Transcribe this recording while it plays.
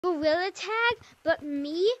Gorilla Tag, but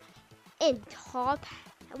me and Top.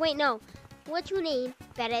 Wait, no. What's your name?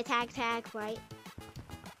 Better Tag, right?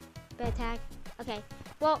 Better Tag. Okay.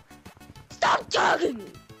 Well, stop tagging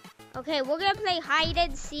me. Okay, we're gonna play hide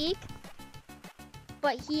and seek,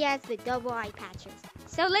 but he has the double eye patches.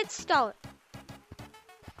 So let's start.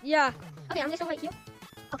 Yeah. Okay, I'm gonna start right here.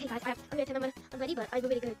 Okay, guys, I'm gonna tell them I'm ready, but I have a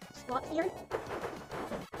really good spot here.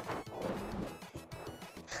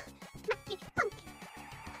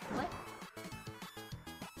 What?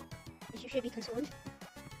 You should be concerned.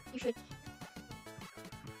 You should.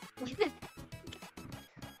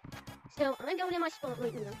 So I'm going in my spot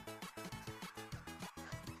right now.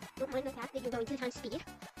 Don't mind the fact that you're going 2 times speed.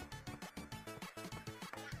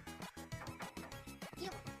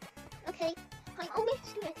 Okay, I'm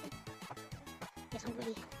almost ready. Yes, I'm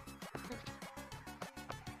ready.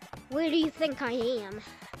 Where do you think I am?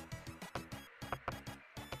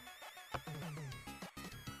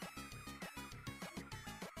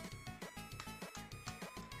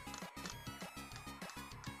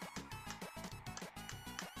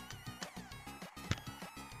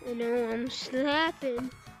 I know, I'm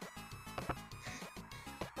slapping.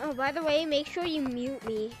 Oh, by the way, make sure you mute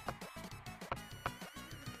me.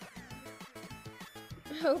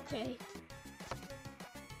 Okay.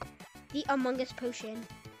 The Among Us potion.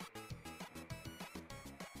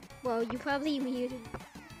 Well, you probably muted.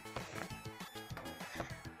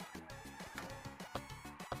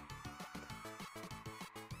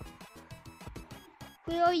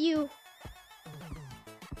 Where are you?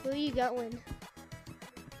 Where are you going?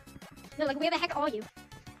 No, like, where the heck are you?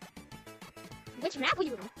 Which map are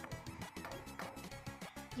you on?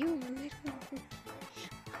 You little...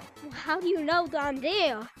 How do you know that I'm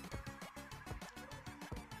there?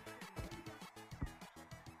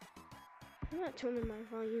 I'm not turning my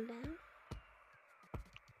volume down.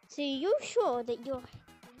 So you're sure that you're...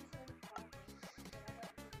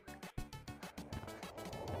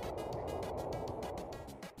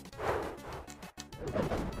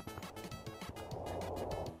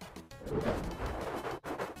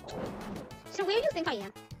 So where do you think I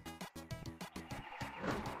am?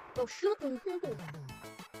 Oh, shoot.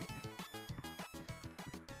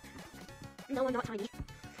 No, I'm not tiny.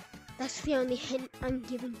 That's the only hint I'm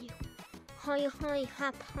giving you. Hi,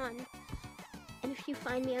 have fun. And if you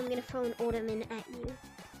find me, I'm gonna throw an ornament at you.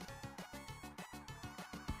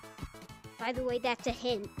 By the way, that's a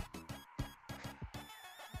hint.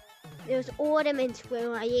 There's ornaments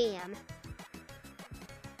where I am.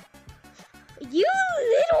 You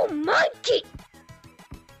little monkey!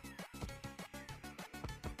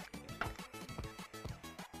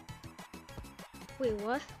 Wait,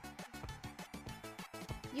 what?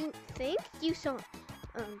 You think you saw...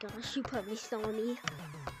 Oh gosh, you probably saw me.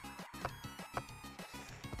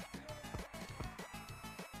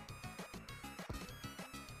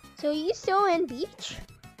 So you still in beach?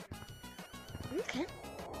 Okay.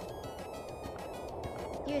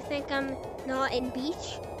 You think I'm not in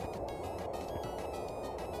beach?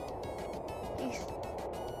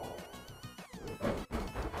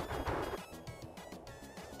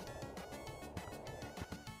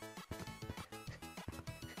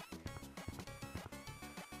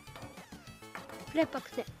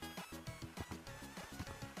 Prepakte.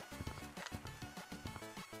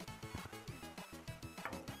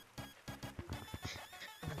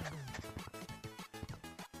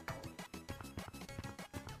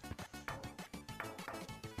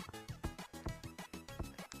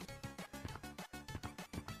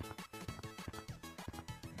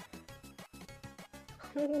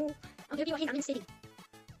 I'll give you a hint. I'm in city.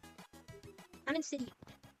 I'm in city.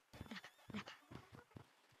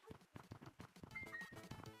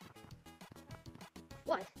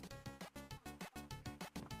 What?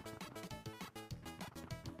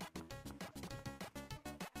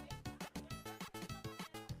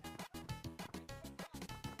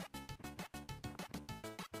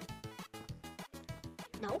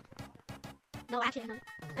 No. No, actually, I'm not.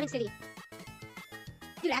 I'm in city.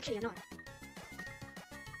 Dude, actually, I'm not.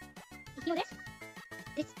 You hear this?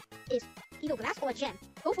 This is either glass or a gem.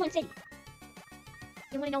 Go for in city.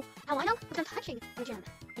 You want to know how I know? Because I'm touching a gem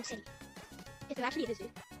in city. If there actually is,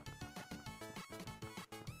 dude.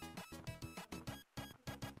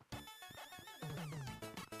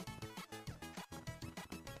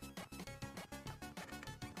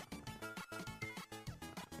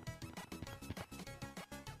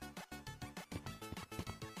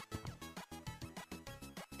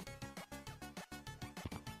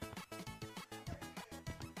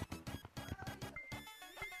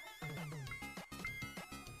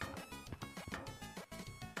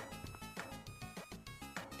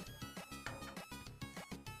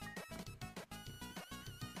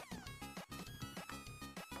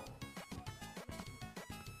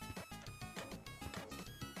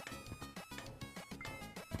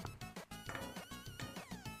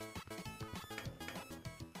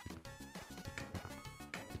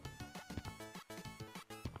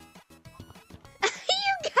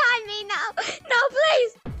 me now. No,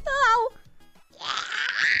 please. No.